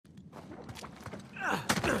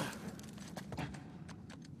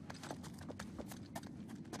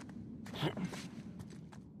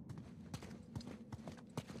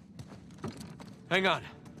Hang on.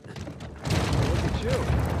 Look at you.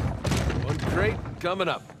 One crate coming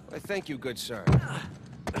up. I thank you, good sir.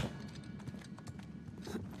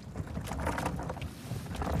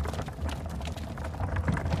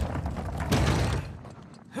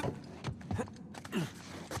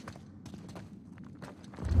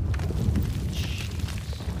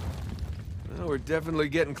 Well, we're definitely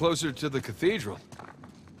getting closer to the cathedral.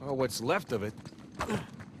 Or what's left of it.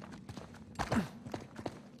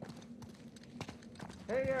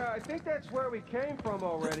 Hey, I think that's where we came from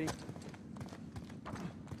already.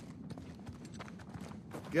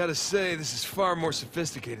 Gotta say, this is far more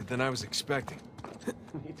sophisticated than I was expecting.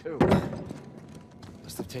 Me too.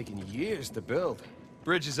 Must have taken years to build.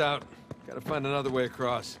 Bridge is out. Gotta find another way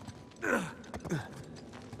across.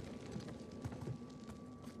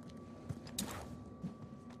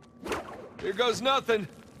 Here goes nothing.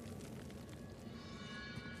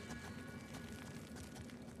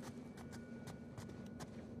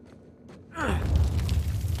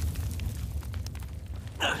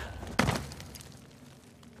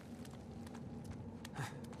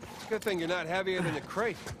 Good thing you're not heavier than the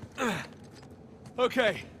crate.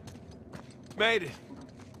 Okay. Made it.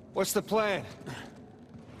 What's the plan?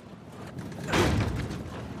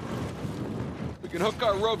 We can hook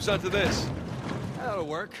our ropes onto this. That'll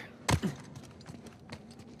work.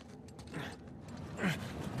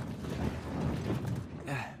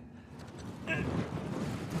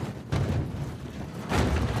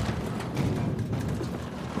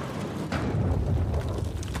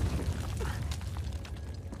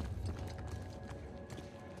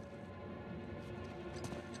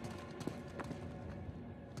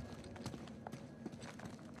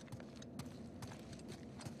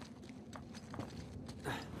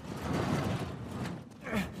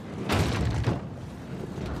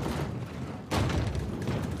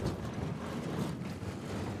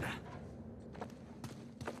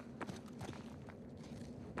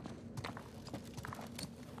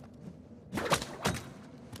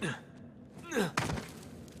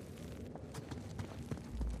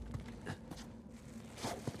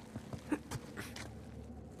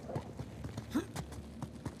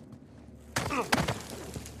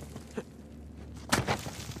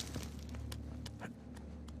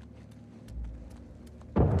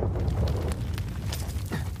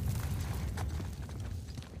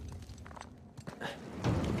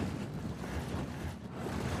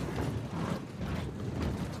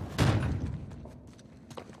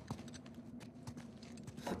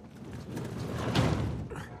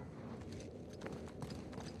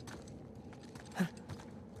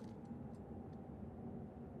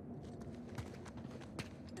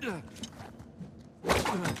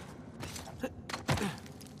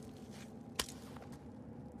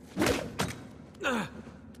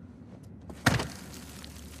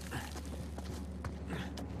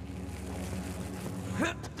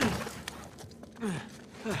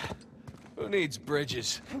 Who needs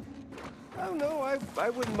bridges? Oh, no, I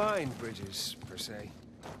wouldn't mind bridges, per se.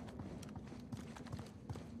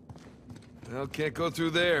 Well, can't go through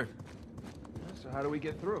there. So how do we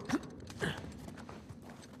get through?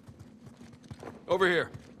 Over here.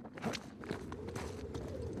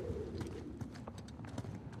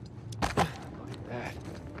 Look at that.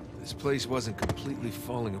 If this place wasn't completely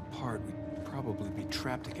falling apart, we'd probably be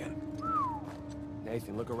trapped again.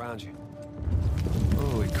 Nathan, look around you.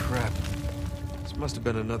 Holy crap. This must have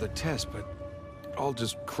been another test, but it all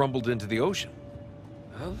just crumbled into the ocean.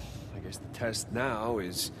 Well, I guess the test now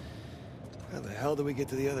is... how the hell do we get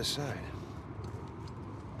to the other side?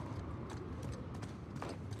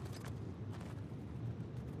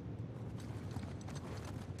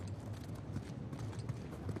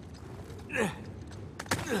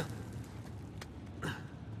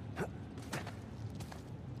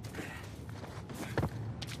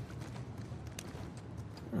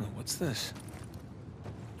 What's this?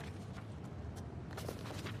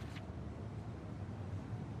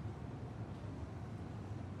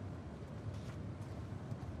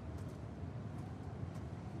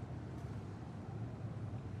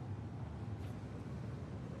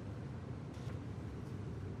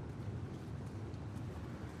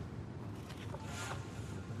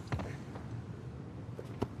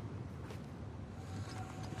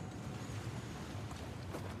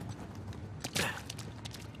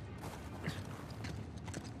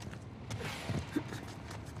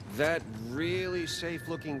 That really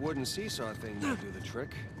safe-looking wooden seesaw thing will do the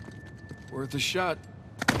trick. Worth a shot.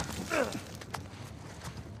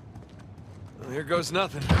 Here goes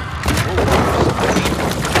nothing.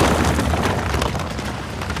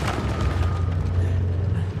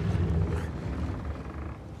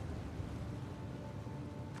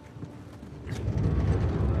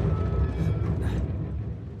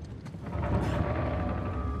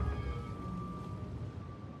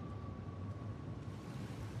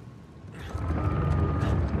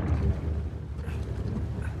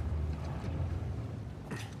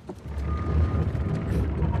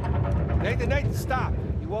 Nathan, stop!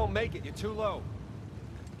 You won't make it, you're too low.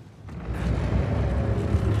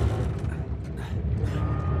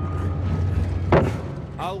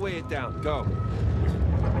 I'll weigh it down, go.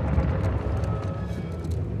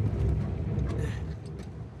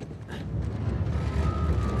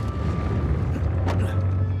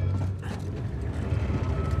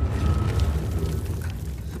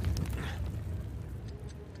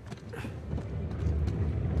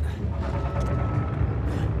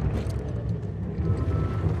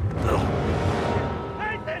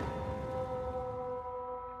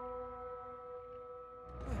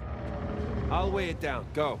 I'll weigh it down.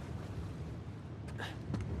 Go.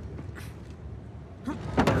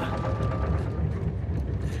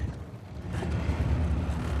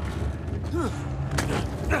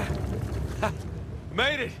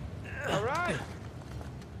 Made it! All right.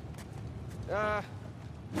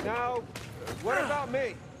 Now, what about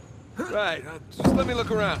me? Right, just let me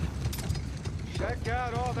look around. Check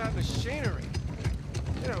out all that machinery.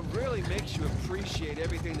 You know, it really makes you appreciate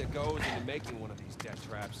everything that goes into making one of these death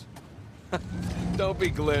traps. Don't be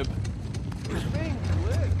glib. Who's being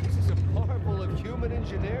glib? This is a marvel of human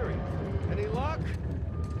engineering. Any luck?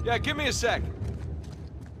 Yeah, give me a sec.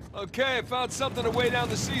 Okay, I found something to weigh down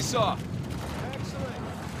the seesaw. Excellent.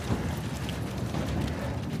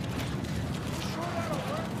 You sure that'll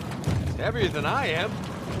work? It's heavier than I am.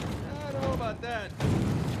 I don't know about that.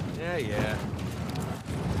 Yeah.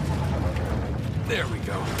 There we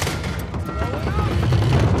go.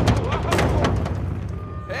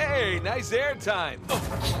 Hey, nice air time. Oh,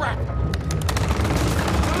 crap.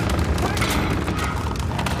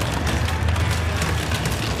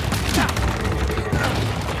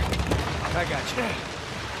 I got you.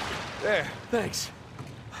 There, thanks.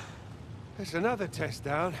 There's another test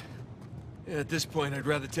down. Yeah, at this point, I'd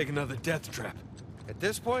rather take another death trap. At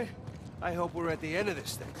this point, I hope we're at the end of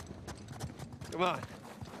this thing. Come on.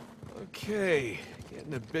 Okay,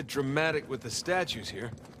 getting a bit dramatic with the statues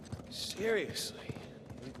here. Seriously.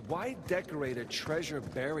 Why decorate a treasure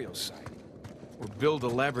burial site? Or build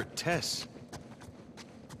elaborate tests.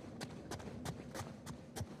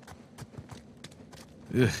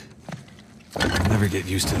 Ugh. I'll never get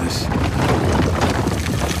used to this.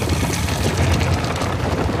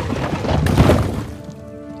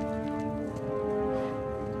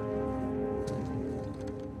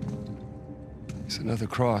 It's another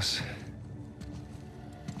cross.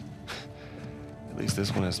 At least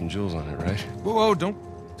this one has some jewels on it, right? Whoa, don't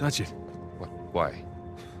touch it. What? Why?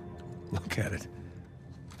 Look at it.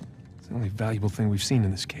 It's the only valuable thing we've seen in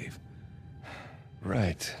this cave.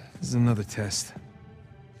 Right. This is another test.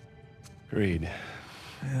 Agreed.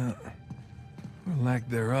 Yeah. Or lack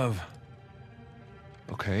thereof.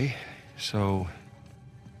 Okay, so...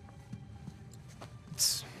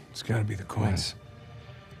 It's gotta be the coins.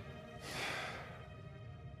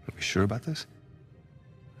 Are we sure about this?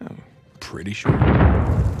 I'm pretty sure.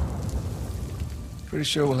 Pretty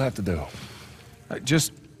sure we'll have to do.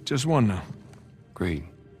 Just one now. Agreed.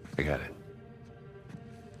 I got it.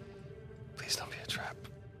 Please don't be a trap.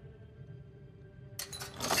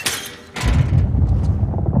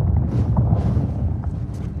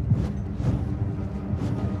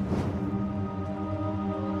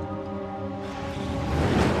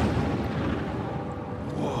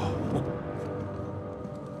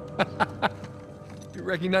 You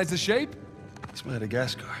recognize the shape? It's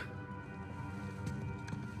Madagascar.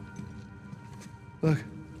 Look.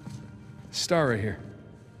 Star right here.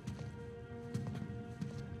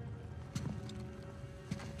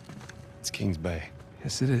 It's King's Bay.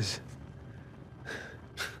 Yes, it is.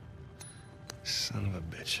 Son of a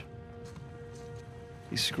bitch.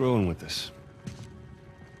 He's screwing with us.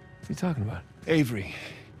 What are you talking about? Avery,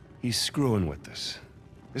 he's screwing with us.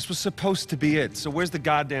 This was supposed to be it, so where's the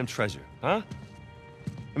goddamn treasure, huh?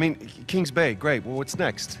 I mean, King's Bay, great. Well, what's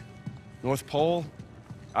next? North Pole?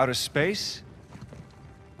 Outer space?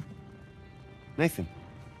 Nathan.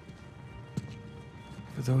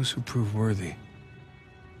 For those who prove worthy,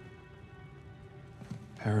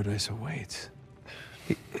 paradise awaits.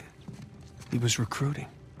 He was recruiting.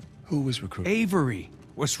 Who was recruiting? Avery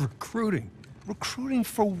was recruiting. Recruiting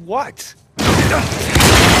for what?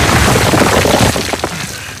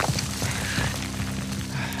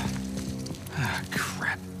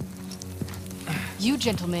 You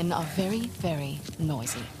gentlemen are very, very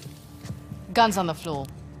noisy. Guns on the floor.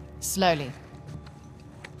 Slowly.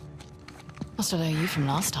 Must have known you from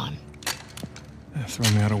last time.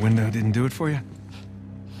 Throwing me out a window didn't do it for you?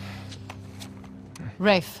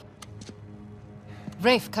 Rafe.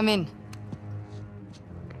 Rafe, come in.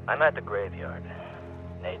 I'm at the graveyard.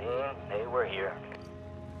 Nadine, they were here.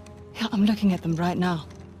 Yeah, I'm looking at them right now.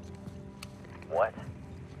 What?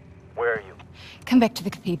 Where are you? Come back to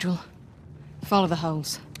the cathedral. Follow the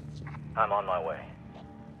holes. I'm on my way.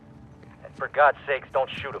 And for God's sakes, don't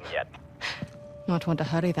shoot him yet. Might want to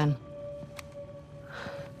hurry then.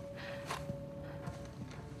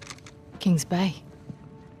 Kings Bay.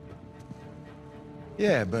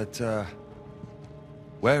 Yeah, but,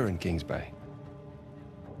 where in Kings Bay?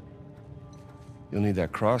 You'll need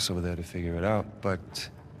that cross over there to figure it out, but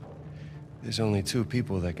there's only 2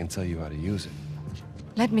 people that can tell you how to use it.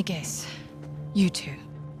 Let me guess. You two.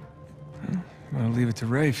 I'll leave it to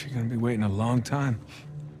Rafe. You're gonna be waiting a long time.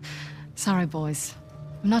 Sorry, boys.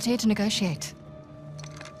 I'm not here to negotiate.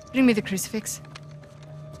 Bring me the crucifix.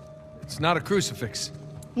 It's not a crucifix.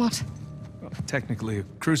 What? Well, technically, a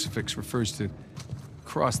crucifix refers to a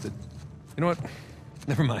cross that... You know what?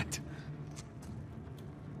 Never mind.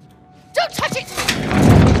 Don't touch it!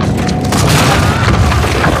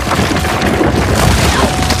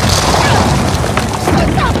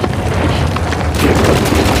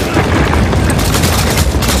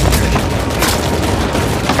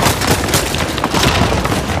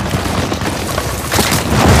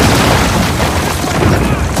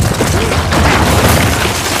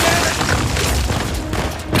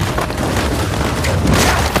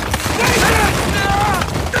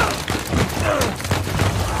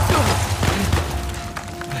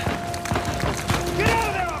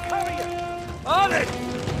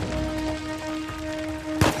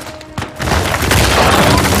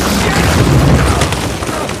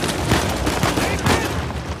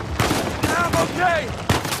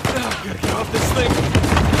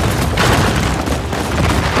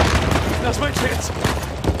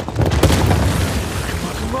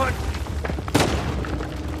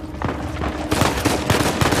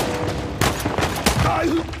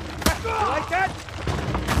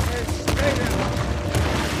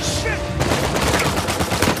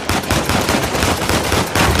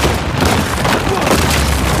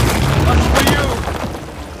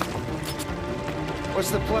 What's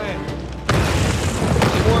the plan?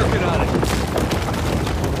 I'm working on it.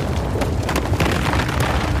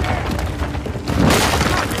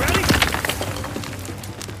 You ready?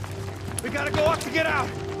 We gotta go up to get out.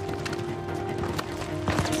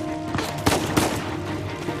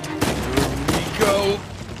 Here we go.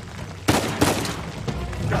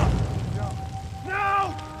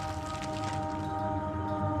 No!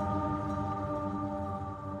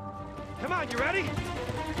 Come on, you ready?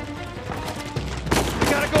 We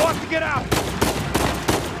gotta go up to get out.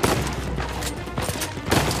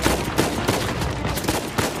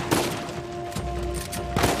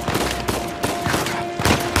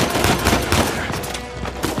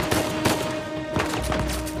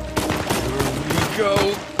 Go.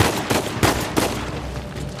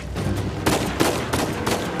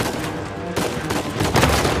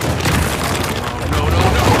 No, no,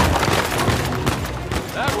 no.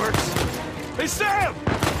 That works. Hey, Sam!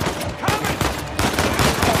 Coming!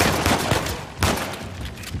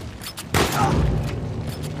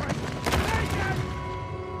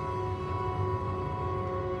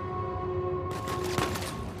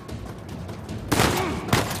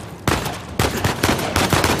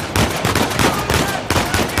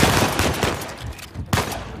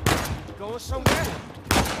 Going somewhere?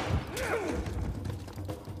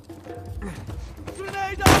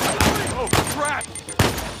 Grenade outgoing! Oh, crap!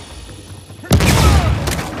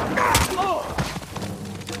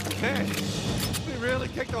 Man, we really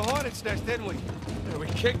kicked the hornet's nest, didn't we? Yeah, we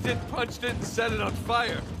kicked it, punched it, and set it on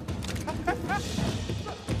fire.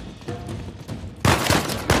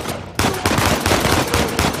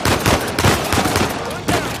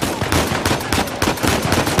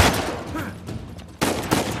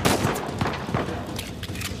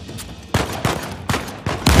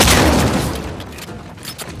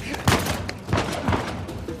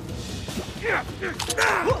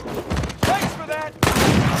 Thanks for that!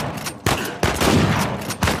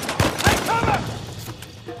 Hey, cover!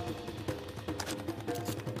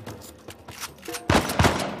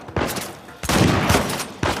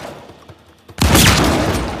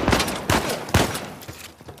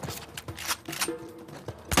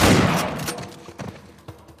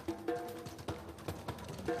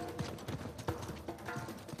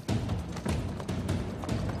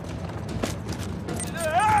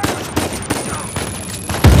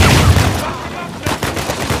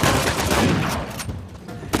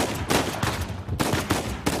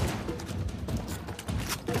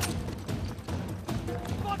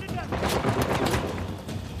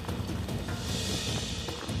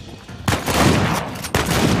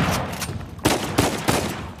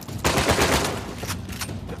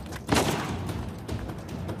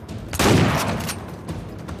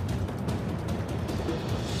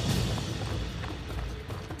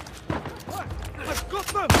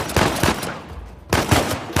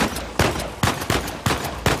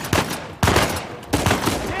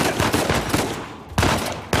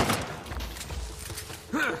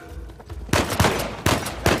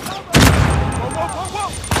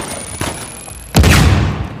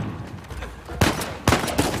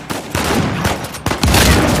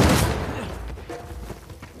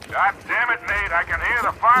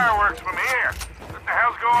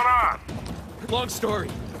 Long story.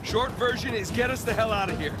 Short version is get us the hell out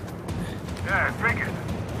of here. Yeah, I figured.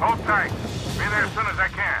 Hold tight. Be there as soon as I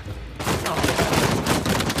can.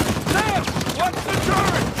 Sam! What's the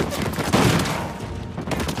turn?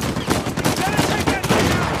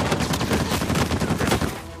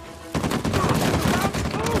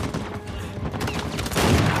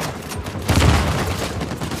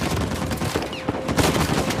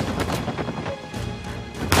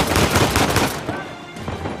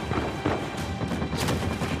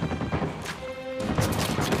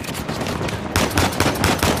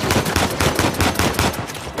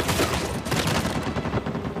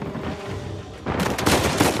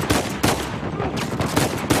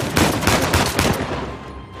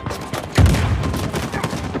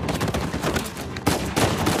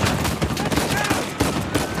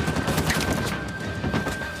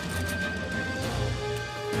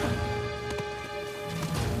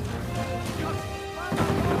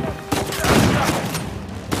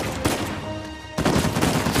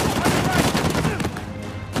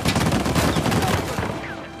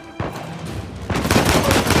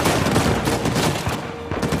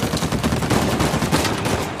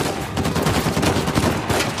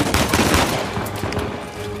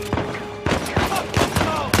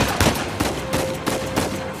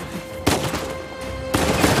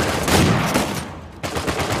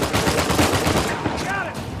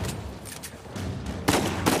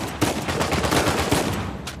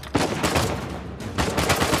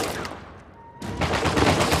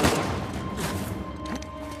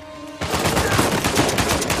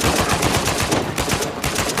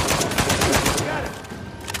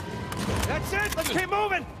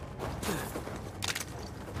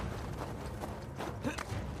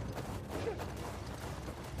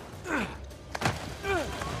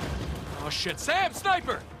 Shit, Sam,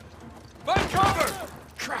 sniper! Find cover!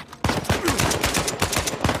 Crap!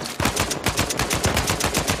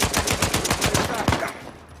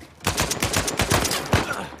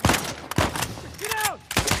 Get out!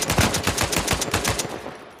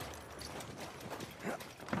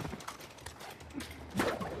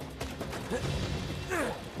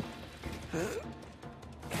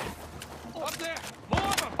 Up there! More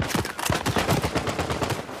of them!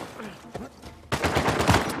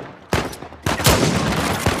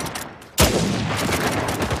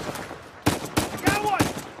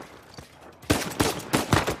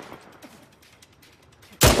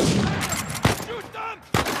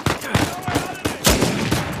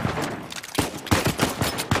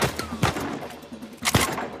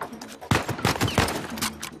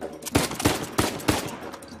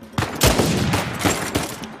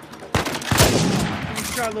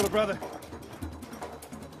 Little brother.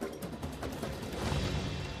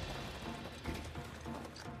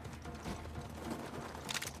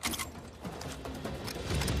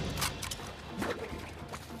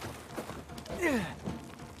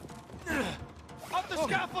 Up the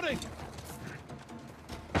scaffolding!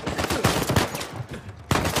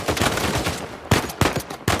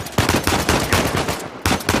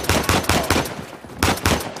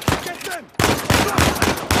 Get them!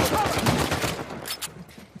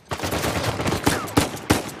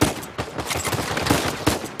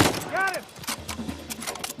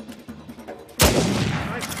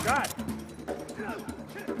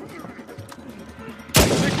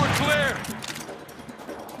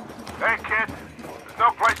 Hey, kid. There's no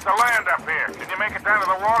place to land up here. Can you make it down to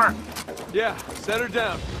the water? Yeah, set her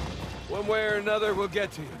down. One way or another, we'll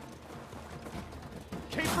get to you.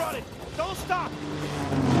 Keep running! Don't stop!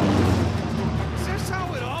 Is this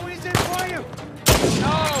how it always is for you?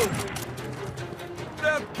 No!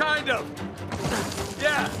 Kind of.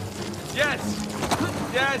 Yeah. Yes.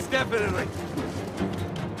 Yes, definitely.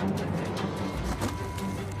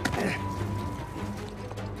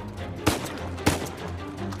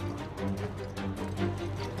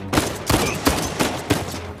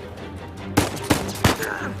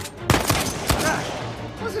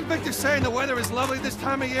 Wasn't Victor saying the weather is lovely this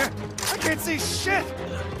time of year? I can't see shit!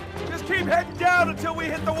 Just keep heading down until we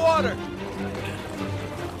hit the water.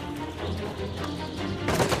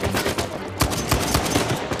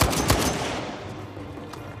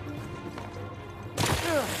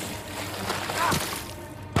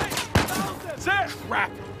 Sit!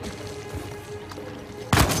 Crap!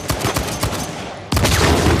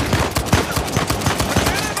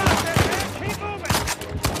 Keep moving!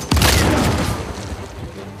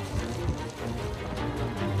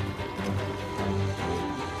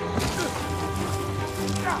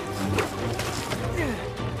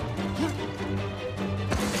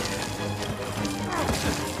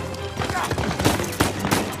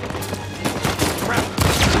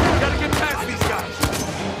 Gotta get past these guys.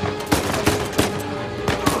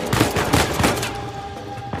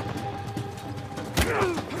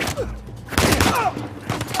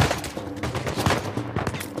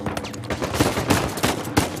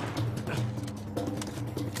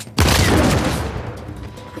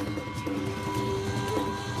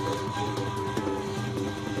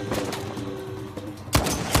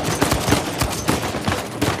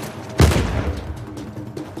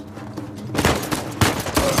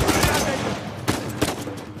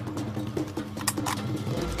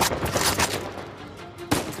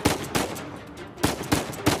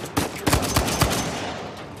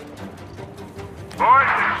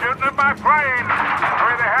 my plane!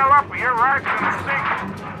 Hurry the hell up or your ride's gonna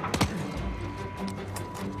sink!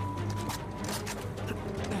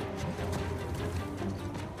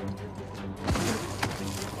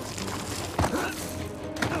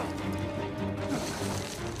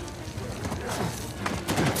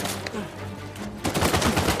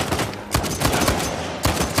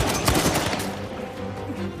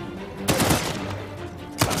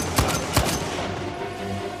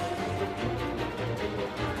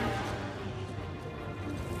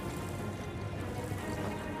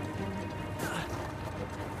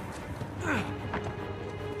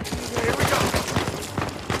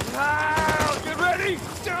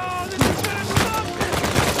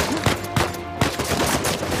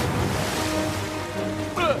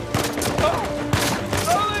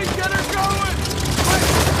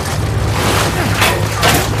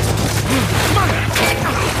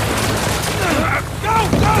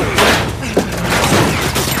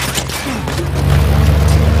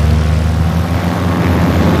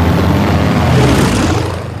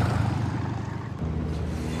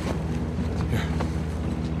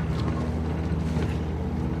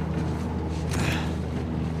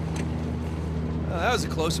 That was a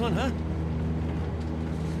close one, huh?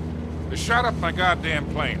 They shot up my goddamn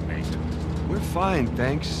plane, Nate. We're fine,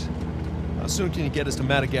 thanks. How soon can you get us to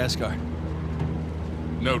Madagascar?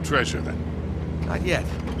 No treasure, then. Not yet.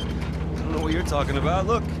 I don't know what you're talking about.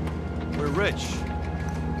 Look, we're rich.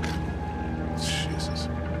 Jesus.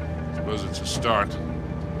 Suppose it's a start.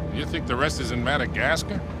 You think the rest is in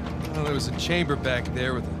Madagascar? Well, there was a chamber back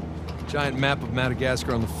there with a giant map of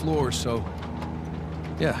Madagascar on the floor, so...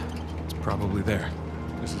 yeah, it's probably there.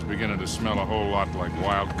 This is beginning to smell a whole lot like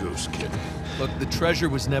Wild Goose, kid. Look, the treasure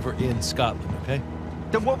was never in Scotland, okay?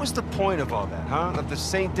 Then what was the point of all that, huh? Of the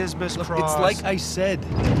St. Dismas Look, cross? it's like I said.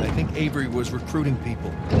 I think Avery was recruiting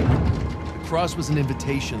people. The cross was an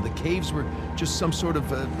invitation. The caves were just some sort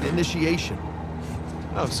of initiation.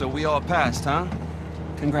 Oh, so we all passed, huh?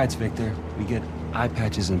 Congrats, Victor. We get eye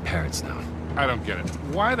patches and parrots now. I don't get it.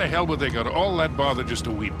 Why the hell would they go to all that bother just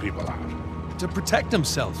to weed people out? To protect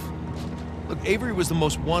himself. Look, Avery was the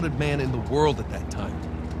most wanted man in the world at that time.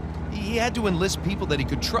 He had to enlist people that he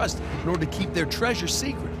could trust in order to keep their treasure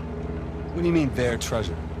secret. What do you mean, their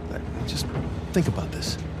treasure? Just think about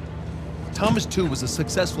this. Thomas, too, was a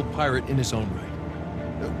successful pirate in his own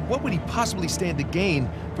right. What would he possibly stand to gain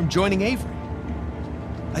from joining Avery?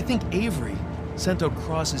 I think Avery sent out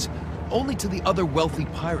crosses only to the other wealthy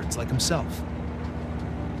pirates like himself.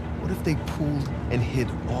 What if they pooled and hid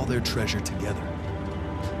all their treasure together?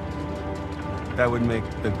 That would make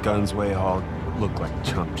the Gunsway haul look like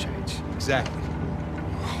chump change. Exactly.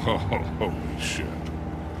 Oh, holy shit.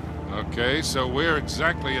 Okay, so where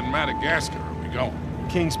exactly in Madagascar are we going?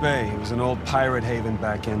 Kings Bay. It was an old pirate haven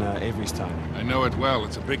back in Avery's time. I know it well.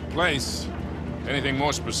 It's a big place. Anything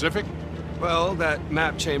more specific? Well, that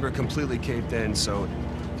map chamber completely caved in, so,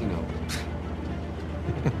 you know...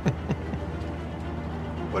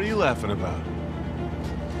 What are you laughing about?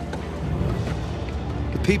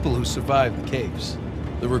 The people who survived the caves,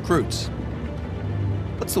 the recruits.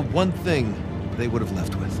 What's the one thing they would have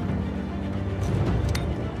left with?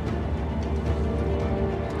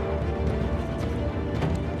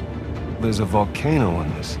 There's a volcano on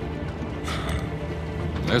this.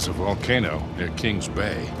 There's a volcano near Kings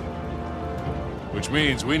Bay. Which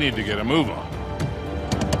means we need to get a move on.